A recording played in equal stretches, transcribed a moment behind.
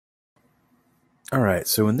All right,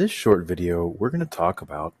 so in this short video, we're going to talk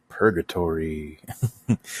about purgatory.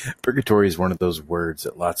 Purgatory is one of those words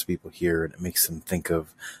that lots of people hear and it makes them think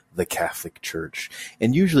of the Catholic Church.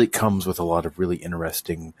 And usually it comes with a lot of really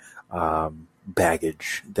interesting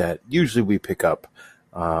baggage that usually we pick up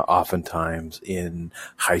oftentimes in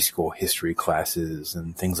high school history classes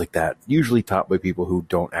and things like that, usually taught by people who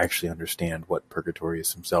don't actually understand what purgatory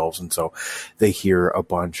is themselves. And so they hear a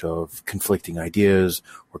bunch of conflicting ideas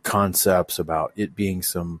or concepts about it being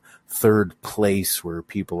some third place where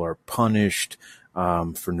people are punished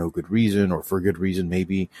for no good reason or for good reason,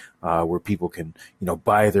 maybe, where people can,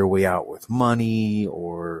 buy their way out with money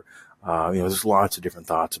or there's lots of different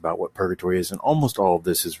thoughts about what purgatory is, and almost all of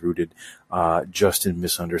this is rooted just in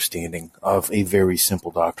misunderstanding of a very simple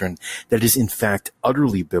doctrine that is in fact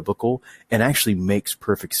utterly biblical and actually makes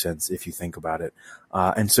perfect sense if you think about it.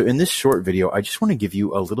 And so in this short video, I just want to give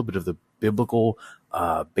you a little bit of the biblical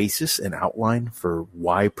basis and outline for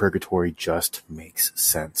why purgatory just makes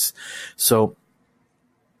sense. So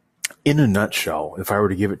in a nutshell, if I were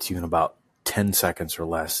to give it to you in about 10 seconds or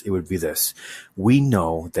less, it would be this. We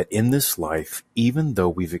know that in this life, even though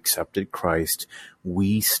we've accepted Christ,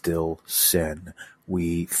 we still sin.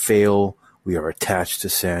 We fail. We are attached to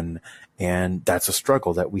sin. And that's a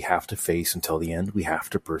struggle that we have to face until the end. We have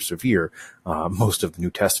to persevere. Most of the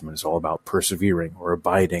New Testament is all about persevering or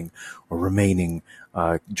abiding or remaining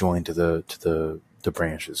joined to the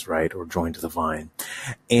branches, right? Or joined to the vine.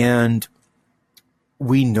 And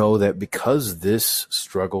we know that because this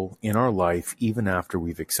struggle in our life, even after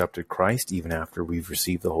we've accepted Christ, even after we've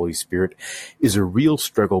received the Holy Spirit, is a real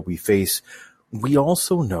struggle we face, we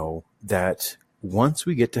also know that once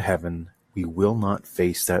we get to heaven, we will not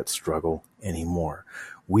face that struggle anymore.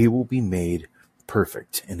 We will be made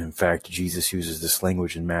perfect. And in fact, Jesus uses this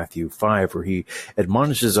language in Matthew 5, where he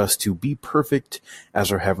admonishes us to be perfect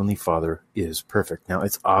as our Heavenly Father is perfect. Now,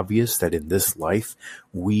 it's obvious that in this life,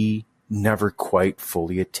 we never quite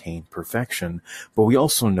fully attain perfection. But we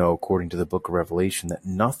also know, according to the book of Revelation, that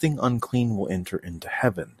nothing unclean will enter into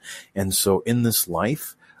heaven. And so in this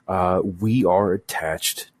life, we are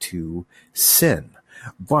attached to sin.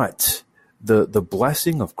 But the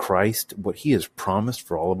blessing of Christ, what he has promised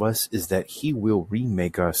for all of us, is that he will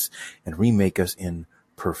remake us and remake us in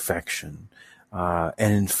perfection.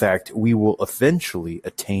 And in fact, we will eventually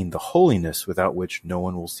attain the holiness without which no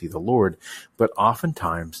one will see the Lord. But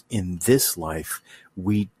oftentimes in this life,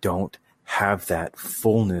 we don't have that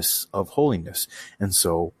fullness of holiness. And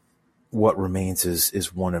so what remains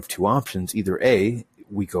is one of two options. Either A,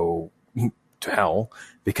 we go to hell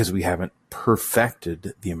because we haven't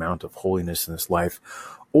perfected the amount of holiness in this life,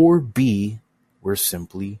 or B, we're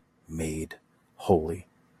simply made holy.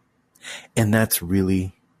 And that's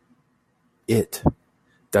really it.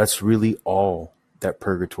 That's really all that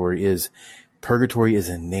purgatory is. Purgatory is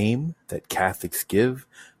a name that Catholics give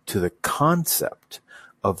to the concept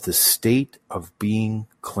of the state of being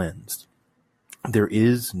cleansed. There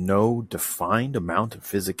is no defined amount of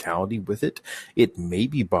physicality with it. It may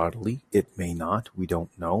be bodily. It may not. We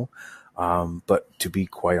don't know. But to be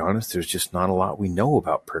quite honest, there's just not a lot we know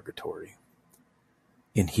about purgatory.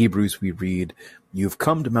 In Hebrews, we read, "You've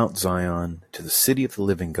come to Mount Zion, to the city of the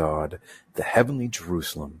living God, the heavenly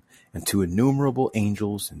Jerusalem, and to innumerable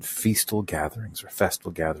angels and festal gatherings,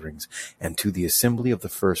 and to the assembly of the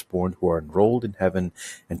firstborn who are enrolled in heaven,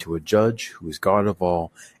 and to a judge who is God of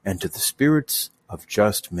all, and to the spirits of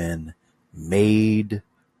just men made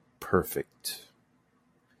perfect."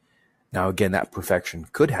 Now, again, that perfection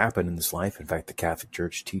could happen in this life. In fact, the Catholic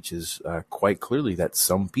Church teaches quite clearly that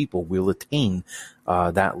some people will attain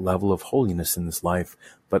that level of holiness in this life,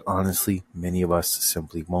 but honestly, many of us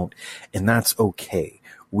simply won't. And that's okay.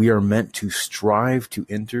 We are meant to strive to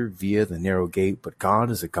enter via the narrow gate, but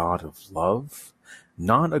God is a God of love,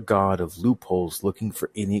 not a God of loopholes looking for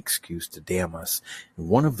any excuse to damn us. And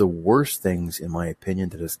one of the worst things, in my opinion,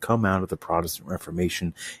 that has come out of the Protestant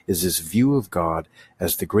Reformation is this view of God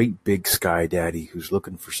as the great big sky daddy who's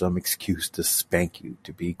looking for some excuse to spank you,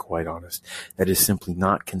 to be quite honest. That is simply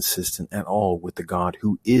not consistent at all with the God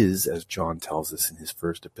who is, as John tells us in his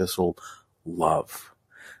first epistle, love.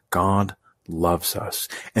 God loves us.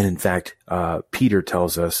 And in fact, Peter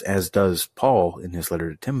tells us, as does Paul in his letter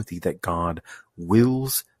to Timothy, that God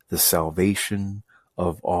wills the salvation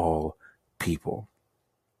of all people.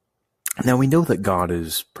 Now, we know that God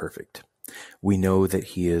is perfect. We know that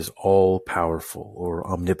he is all-powerful or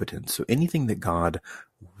omnipotent. So anything that God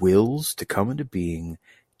wills to come into being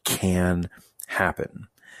can happen.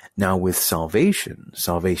 Now, with salvation,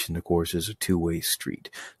 of course, is a two-way street.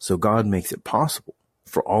 So God makes it possible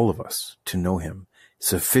for all of us to know him,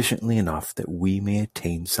 sufficiently enough that we may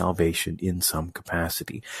attain salvation in some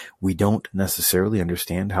capacity. We don't necessarily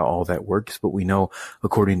understand how all that works, but we know,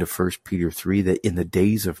 according to 1 Peter 3, that in the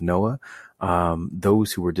days of Noah,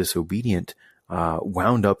 those who were disobedient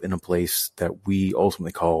wound up in a place that we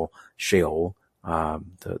ultimately call Sheol.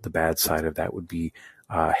 The bad side of that would be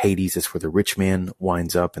Hades. It's where the rich man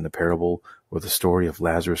winds up in the parable or the story of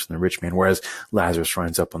Lazarus and the rich man, whereas Lazarus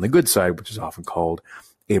winds up on the good side, which is often called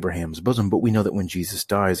Abraham's bosom. But we know that when Jesus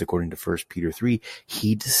dies, according to 1 Peter 3,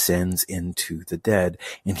 he descends into the dead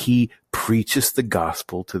and he preaches the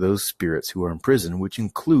gospel to those spirits who are in prison, which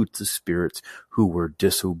includes the spirits who were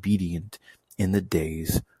disobedient in the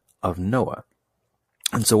days of Noah.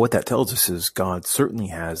 And so what that tells us is God certainly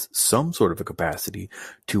has some sort of a capacity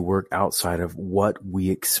to work outside of what we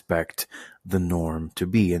expect the norm to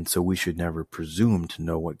be. And so we should never presume to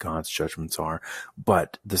know what God's judgments are.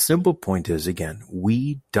 But the simple point is, again,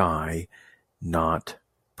 we die not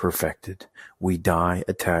perfected. We die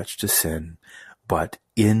attached to sin. But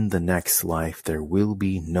in the next life, there will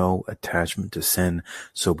be no attachment to sin.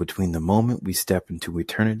 So between the moment we step into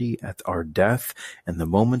eternity at our death and the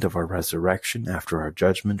moment of our resurrection after our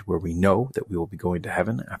judgment, where we know that we will be going to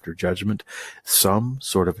heaven after judgment, some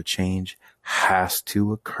sort of a change has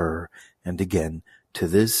to occur. And again, to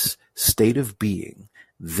this state of being,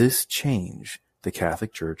 this change, the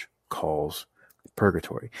Catholic Church calls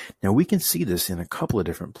purgatory. Now, we can see this in a couple of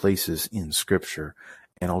different places in Scripture.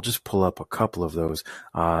 And I'll just pull up a couple of those.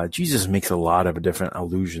 Jesus makes a lot of different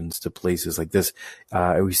allusions to places like this.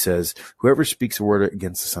 He says, whoever speaks a word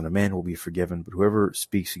against the Son of Man will be forgiven, but whoever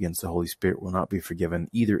speaks against the Holy Spirit will not be forgiven,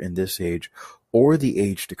 either in this age or the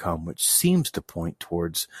age to come, which seems to point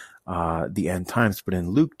towards the end times. But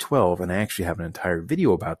in Luke 12, and I actually have an entire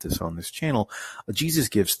video about this on this channel, Jesus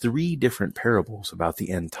gives 3 different parables about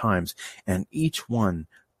the end times, and each one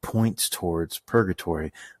points towards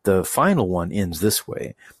purgatory. The final one ends this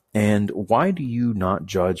way. And why do you not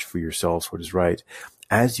judge for yourselves what is right?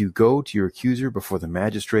 As you go to your accuser before the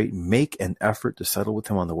magistrate, make an effort to settle with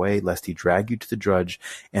him on the way, lest he drag you to the judge,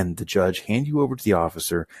 and the judge hand you over to the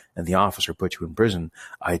officer, and the officer put you in prison.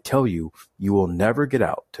 I tell you, you will never get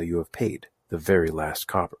out till you have paid the very last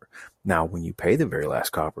copper. Now, when you pay the very last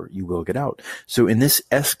copper, you will get out. So in this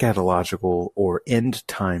eschatological or end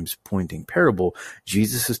times pointing parable,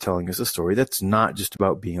 Jesus is telling us a story that's not just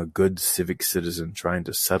about being a good civic citizen trying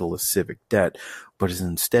to settle a civic debt, but is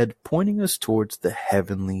instead pointing us towards the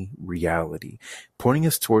heavenly reality, pointing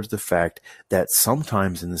us towards the fact that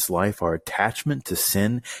sometimes in this life, our attachment to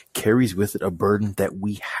sin carries with it a burden that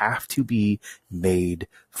we have to be made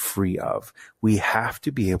free of. We have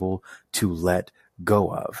to be able to let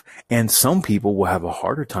go of. And some people will have a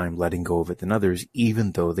harder time letting go of it than others,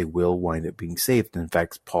 even though they will wind up being saved. In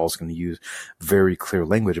fact, Paul's going to use very clear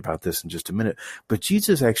language about this in just a minute. But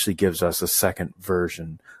Jesus actually gives us a second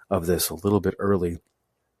version of this a little bit early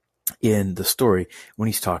in the story when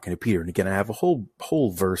he's talking to Peter. And again, I have a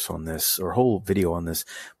whole verse on this, or whole video on this,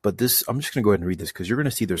 but this, I'm just going to go ahead and read this because you're going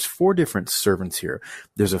to see there's 4 different servants here.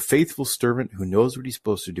 There's a faithful servant who knows what he's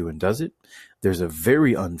supposed to do and does it. There's a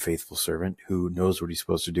very unfaithful servant who knows what he's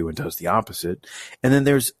supposed to do and does the opposite. And then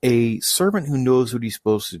there's a servant who knows what he's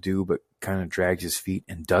supposed to do, but kind of drags his feet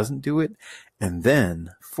and doesn't do it. And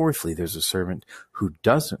then fourthly, there's a servant who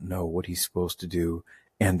doesn't know what he's supposed to do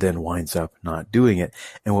and then winds up not doing it.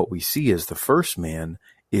 And what we see is the first man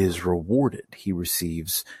is rewarded. He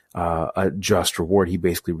receives a just reward. He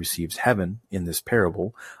basically receives heaven in this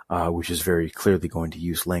parable, which is very clearly going to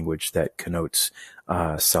use language that connotes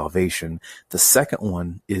salvation. The second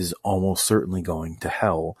one is almost certainly going to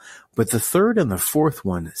hell. But the third and the fourth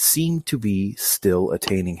one seem to be still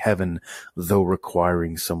attaining heaven, though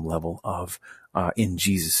requiring some level of, in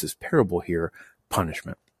Jesus's parable here,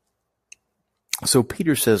 punishment. So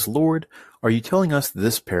Peter says, Lord, are you telling us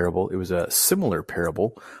this parable? It was a similar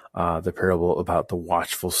parable, the parable about the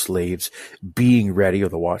watchful slaves being ready, or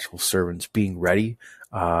the watchful servants being ready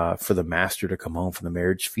for the master to come home from the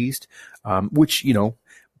marriage feast, which,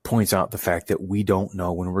 points out the fact that we don't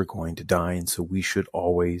know when we're going to die, and so we should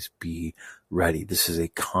always be ready. This is a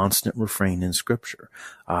constant refrain in Scripture.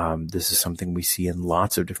 This is something we see in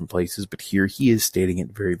lots of different places, but here he is stating it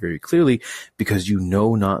very, very clearly, because you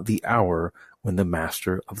know not the hour when the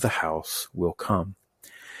master of the house will come.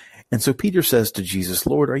 And so Peter says to Jesus,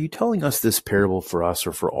 Lord, are you telling us this parable for us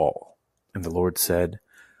or for all? And the Lord said,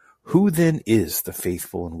 who then is the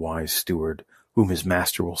faithful and wise steward, whom his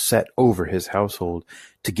master will set over his household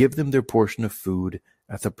to give them their portion of food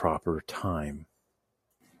at the proper time?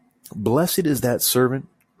 Blessed is that servant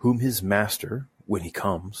whom his master, when he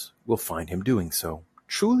comes, will find him doing so.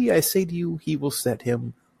 Truly I say to you, he will set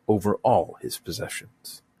him over all his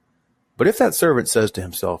possessions. But if that servant says to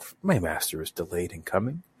himself, my master is delayed in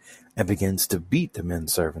coming, and begins to beat the men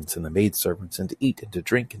servants and the maid servants, and to eat and to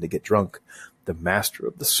drink and to get drunk, the master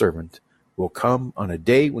of the servant will come on a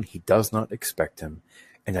day when he does not expect him,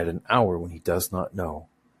 and at an hour when he does not know,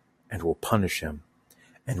 and will punish him,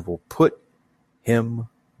 and will put him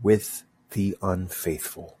with the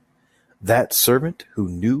unfaithful. That servant who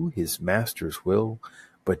knew his master's will,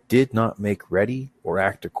 but did not make ready or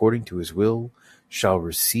act according to his will, shall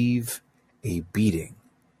receive a beating.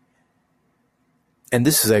 And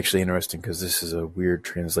this is actually interesting because this is a weird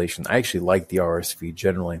translation. I actually like the RSV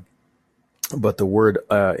generally. But the word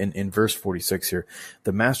in verse 46 here,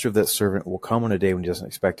 the master of that servant will come on a day when he doesn't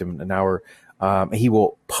expect him, an hour, he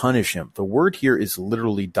will punish him. The word here is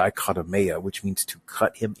literally dichotomia, which means to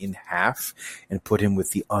cut him in half and put him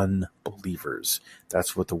with the unbelievers.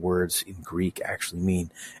 That's what the words in Greek actually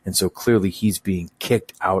mean. And so clearly he's being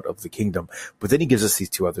kicked out of the kingdom. But then he gives us these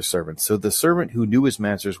two other servants. So the servant who knew his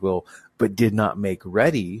master's will but did not make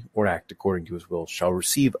ready or act according to his will shall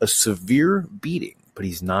receive a severe beating. But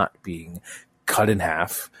he's not being cut in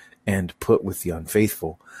half and put with the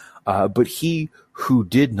unfaithful. But he who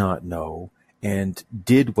did not know and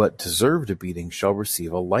did what deserved a beating shall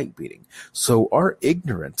receive a light beating. So our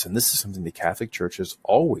ignorance, and this is something the Catholic Church has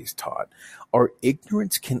always taught, our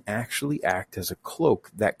ignorance can actually act as a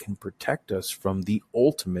cloak that can protect us from the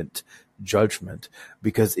ultimate judgment.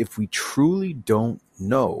 Because if we truly don't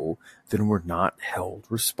know, then we're not held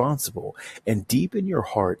responsible. And deep in your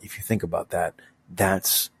heart, if you think about that,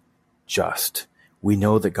 that's just. We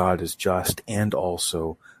know that God is just and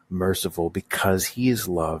also merciful because he is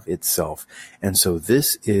love itself. And so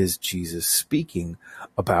this is Jesus speaking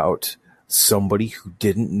about somebody who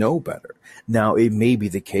didn't know better. Now, it may be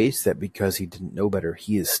the case that because he didn't know better,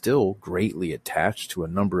 he is still greatly attached to a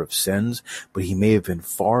number of sins, but he may have been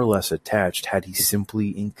far less attached had he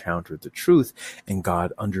simply encountered the truth, and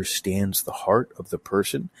God understands the heart of the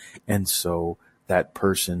person, and so that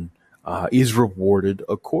person is rewarded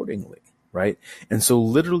accordingly. Right? And so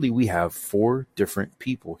literally we have four different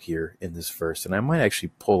people here in this verse. And I might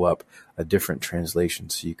actually pull up a different translation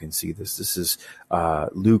so you can see this. This is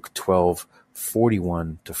Luke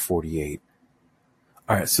 12:41 to 48.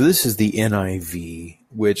 All right, so this is the NIV,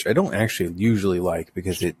 which I don't actually usually like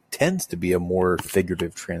because it tends to be a more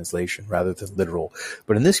figurative translation rather than literal.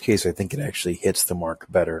 But in this case, I think it actually hits the mark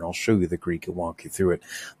better, and I'll show you the Greek and walk you through it.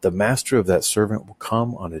 The master of that servant will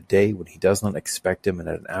come on a day when he does not expect him, and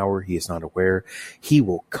at an hour he is not aware. He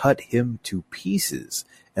will cut him to pieces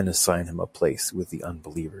and assign him a place with the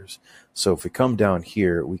unbelievers. So if we come down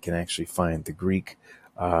here, we can actually find the Greek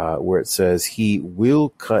where it says he will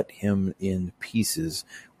cut him in pieces,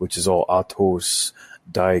 which is all atos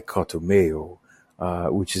dichotomeo,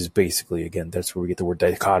 which is basically, again, that's where we get the word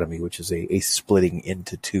dichotomy, which is a splitting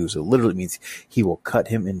into two. So it literally means he will cut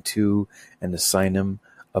him in two and assign him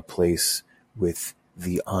a place with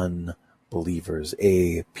the unbelievers,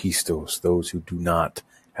 pistos, those who do not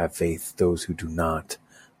have faith, those who do not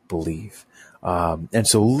believe. And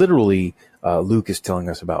so literally, Luke is telling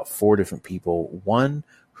us about four different people. One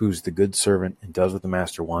who's the good servant and does what the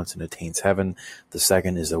master wants and attains heaven. The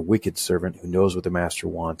second is a wicked servant who knows what the master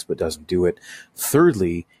wants but doesn't do it.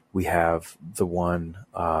 Thirdly, we have the one,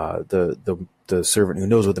 the servant who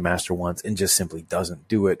knows what the master wants and just simply doesn't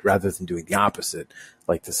do it, rather than doing the opposite,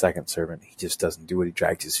 like the second servant. He just doesn't do it. He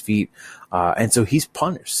drags his feet. And so he's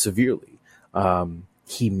punished severely.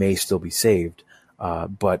 He may still be saved,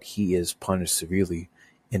 but he is punished severely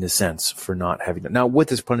in a sense for not having done. Now, what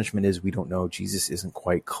this punishment is, we don't know. Jesus isn't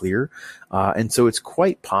quite clear. And so it's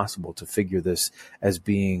quite possible to figure this as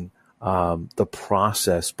being the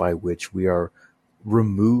process by which we are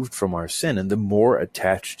removed from our sin. And the more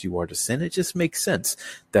attached you are to sin, it just makes sense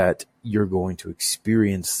that you're going to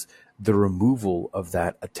experience the removal of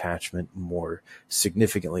that attachment more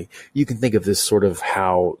significantly. You can think of this sort of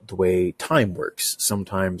how the way time works.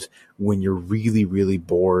 Sometimes when you're really, really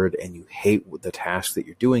bored and you hate the task that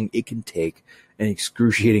you're doing, it can take an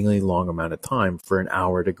excruciatingly long amount of time for an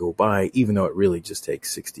hour to go by, even though it really just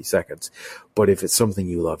takes 60 seconds. But if it's something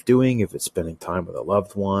you love doing, if it's spending time with a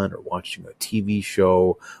loved one or watching a TV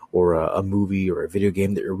show or a movie or a video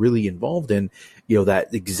game that you're really involved in, you know,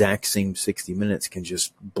 that exact same 60 minutes can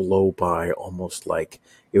just blow by almost like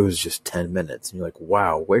it was just 10 minutes. And you're like,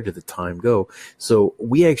 wow, where did the time go? So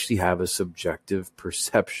we actually have a subjective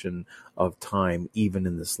perception of time even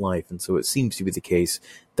in this life. And so it seems to be the case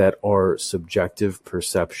that our subjective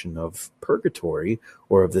perception of purgatory,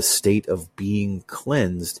 or of the state of being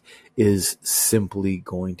cleansed, is simply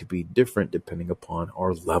going to be different depending upon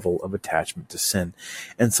our level of attachment to sin.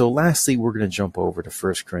 And so lastly, we're going to jump over to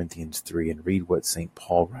 1 Corinthians 3 and read what St.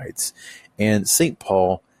 Paul writes. And St.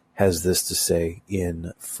 Paul has this to say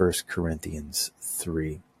in 1 Corinthians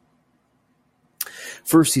 3.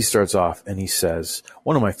 First, he starts off and he says,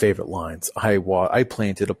 one of my favorite lines, I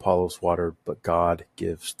planted, Apollos watered, but God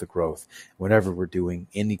gives the growth. Whenever we're doing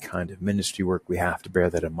any kind of ministry work, we have to bear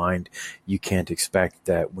that in mind. You can't expect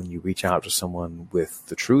that when you reach out to someone with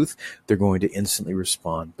the truth, they're going to instantly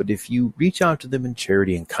respond. But if you reach out to them in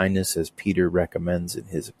charity and kindness, as Peter recommends in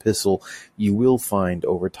his epistle, you will find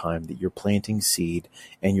over time that you're planting seed,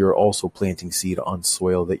 and you're also planting seed on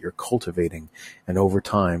soil that you're cultivating. And over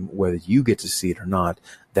time, whether you get to see it or not,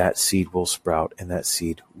 that seed will sprout and that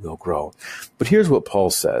seed will grow. But here's what Paul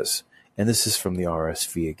says, and this is from the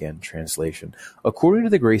RSV again translation. According to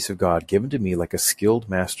the grace of God given to me like a skilled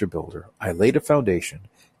master builder, I laid a foundation,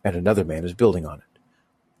 and another man is building on it.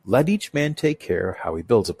 Let each man take care how he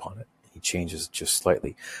builds upon it. He changes just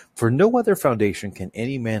slightly. For no other foundation can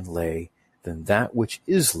any man lay than that which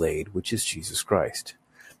is laid, which is Jesus Christ.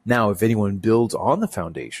 Now, if anyone builds on the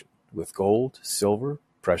foundation with gold, silver,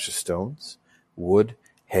 precious stones, wood,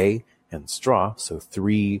 hay, and straw, so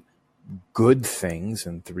 3 good things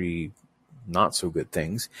and 3 not so good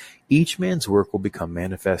things, each man's work will become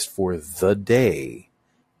manifest, for the day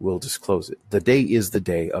will disclose it. The day is the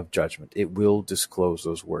day of judgment. It will disclose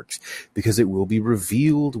those works, because it will be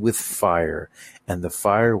revealed with fire, and the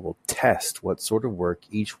fire will test what sort of work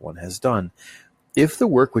each one has done. If the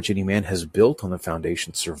work which any man has built on the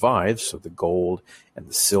foundation survives, so the gold and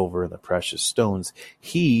the silver and the precious stones,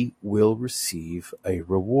 he will receive a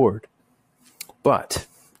reward. But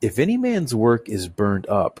if any man's work is burned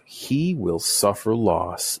up, he will suffer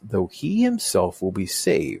loss, though he himself will be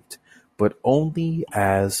saved, but only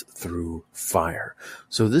as through fire.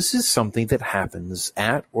 So this is something that happens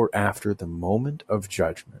at or after the moment of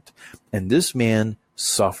judgment, and this man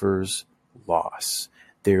suffers loss.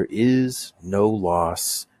 There is no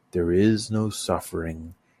loss, there is no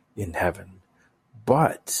suffering in heaven,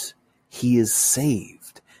 but he is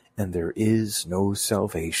saved, and there is no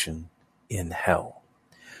salvation in hell.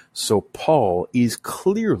 So Paul is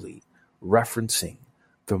clearly referencing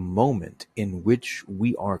the moment in which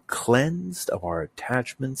we are cleansed of our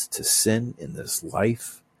attachments to sin in this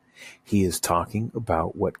life. He is talking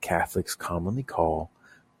about what Catholics commonly call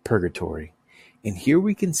purgatory. And here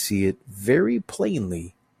we can see it very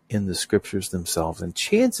plainly in the scriptures themselves. And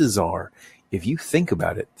chances are, if you think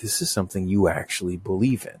about it, this is something you actually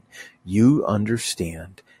believe in. You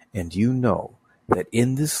understand and you know that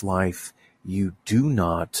in this life you do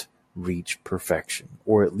not reach perfection,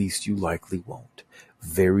 or at least you likely won't.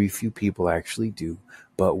 Very few people actually do,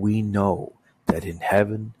 but we know that in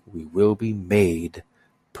heaven we will be made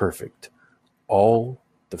perfect. All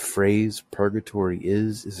the phrase purgatory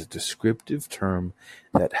is a descriptive term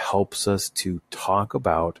that helps us to talk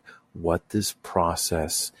about what this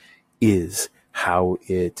process is, how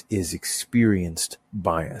it is experienced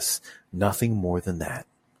by us. Nothing more than that.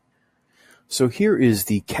 So here is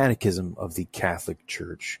the Catechism of the Catholic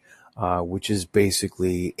Church, which is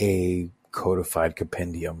basically a codified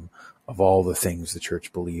compendium of all the things the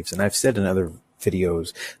church believes. And I've said in other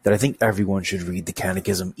videos that I think everyone should read the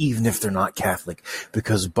Catechism, even if they're not Catholic,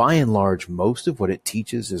 because by and large, most of what it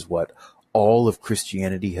teaches is what all of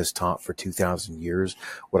Christianity has taught for 2,000 years,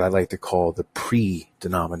 what I like to call the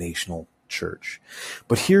pre-denominational church.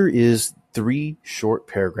 But here is 3 short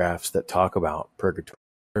paragraphs that talk about purgatory.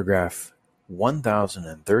 Paragraph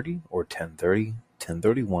 1030 or 1030,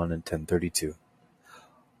 1031, and 1032.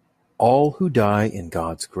 All who die in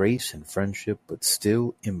God's grace and friendship, but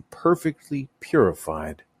still imperfectly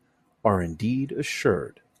purified, are indeed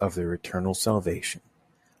assured of their eternal salvation.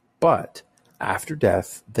 But after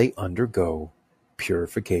death, they undergo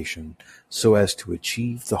purification so as to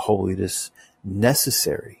achieve the holiness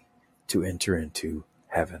necessary to enter into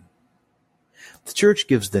heaven. The Church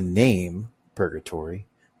gives the name purgatory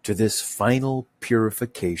to this final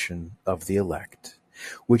purification of the elect,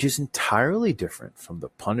 which is entirely different from the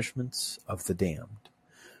punishments of the damned.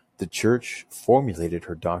 The Church formulated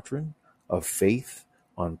her doctrine of faith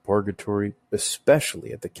on purgatory,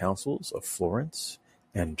 especially at the councils of Florence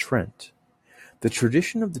and Trent. The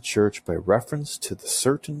tradition of the Church, by reference to the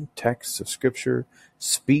certain texts of Scripture,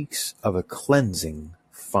 speaks of a cleansing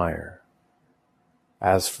fire.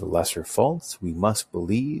 As for lesser faults, we must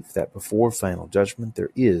believe that before final judgment there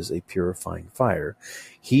is a purifying fire.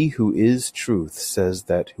 He who is truth says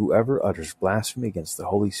that whoever utters blasphemy against the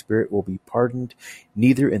Holy Spirit will be pardoned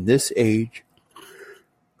neither in this age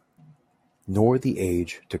nor the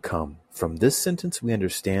age to come. From this sentence we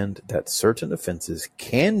understand that certain offenses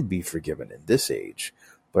can be forgiven in this age,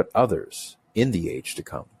 but others in the age to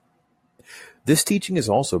come. This teaching is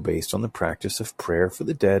also based on the practice of prayer for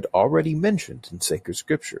the dead already mentioned in sacred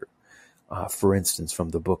scripture. For instance, from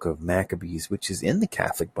the book of Maccabees, which is in the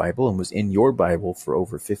Catholic Bible and was in your Bible for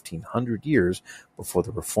over 1,500 years before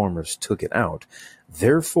the Reformers took it out.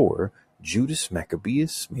 Therefore, Judas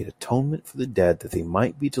Maccabeus made atonement for the dead that they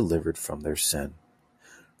might be delivered from their sin.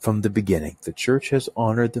 From the beginning, the Church has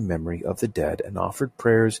honored the memory of the dead and offered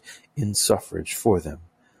prayers in suffrage for them.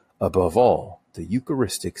 Above all, the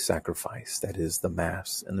Eucharistic sacrifice, that is, the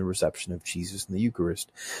Mass and the reception of Jesus in the Eucharist,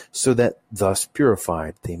 so that, thus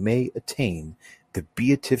purified, they may attain the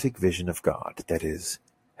beatific vision of God, that is,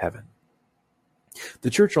 heaven.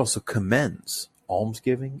 The Church also commends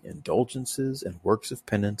almsgiving, indulgences, and works of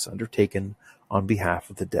penance undertaken on behalf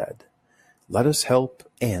of the dead. Let us help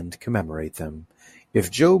and commemorate them. If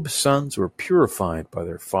Job's sons were purified by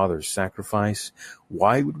their father's sacrifice,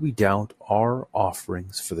 why would we doubt our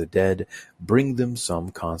offerings for the dead bring them some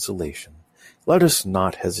consolation? Let us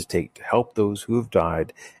not hesitate to help those who have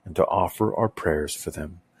died and to offer our prayers for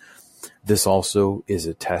them. This also is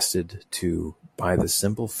attested to by the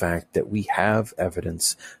simple fact that we have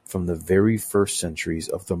evidence from the very first centuries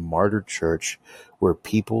of the martyr church where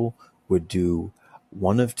people would do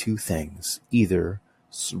one of two things, either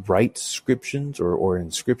write inscriptions or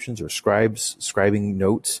scribing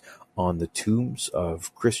notes on the tombs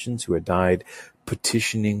of Christians who had died,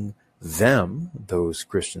 petitioning them, those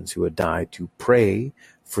Christians who had died, to pray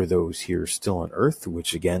for those here still on earth,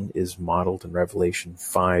 which again is modeled in Revelation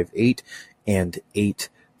 5:8 and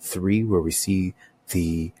 8:3, where we see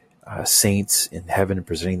the saints in heaven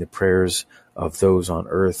presenting the prayers of those on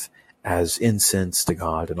earth as incense to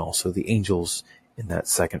God, and also the angels in that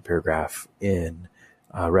second paragraph in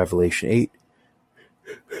Revelation 8.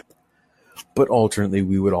 But alternately,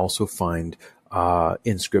 we would also find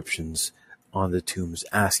inscriptions on the tombs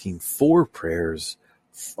asking for prayers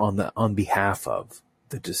on behalf of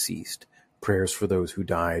the deceased, prayers for those who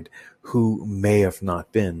died who may have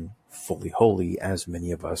not been fully holy, as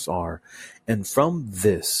many of us are. And from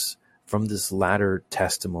this latter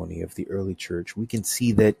testimony of the early church, we can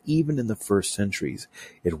see that even in the first centuries,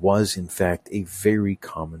 it was in fact a very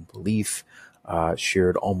common belief,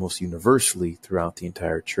 shared almost universally throughout the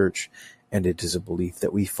entire church, and it is a belief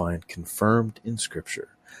that we find confirmed in Scripture.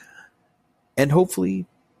 And hopefully,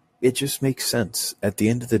 it just makes sense. At the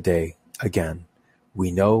end of the day, again,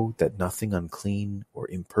 we know that nothing unclean or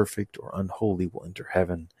imperfect or unholy will enter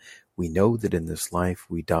heaven. We know that in this life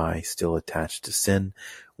we die still attached to sin.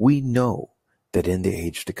 We know that in the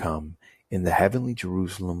age to come, in the heavenly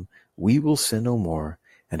Jerusalem, we will sin no more,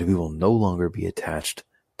 and we will no longer be attached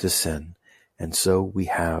to sin. And so we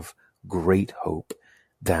have great hope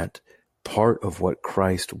that part of what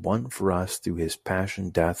Christ won for us through his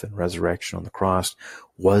passion, death, and resurrection on the cross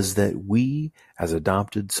was that we, as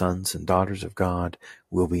adopted sons and daughters of God,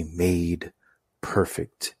 will be made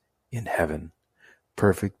perfect in heaven.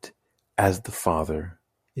 Perfect as the Father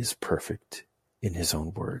is perfect in his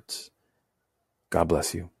own words. God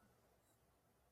bless you.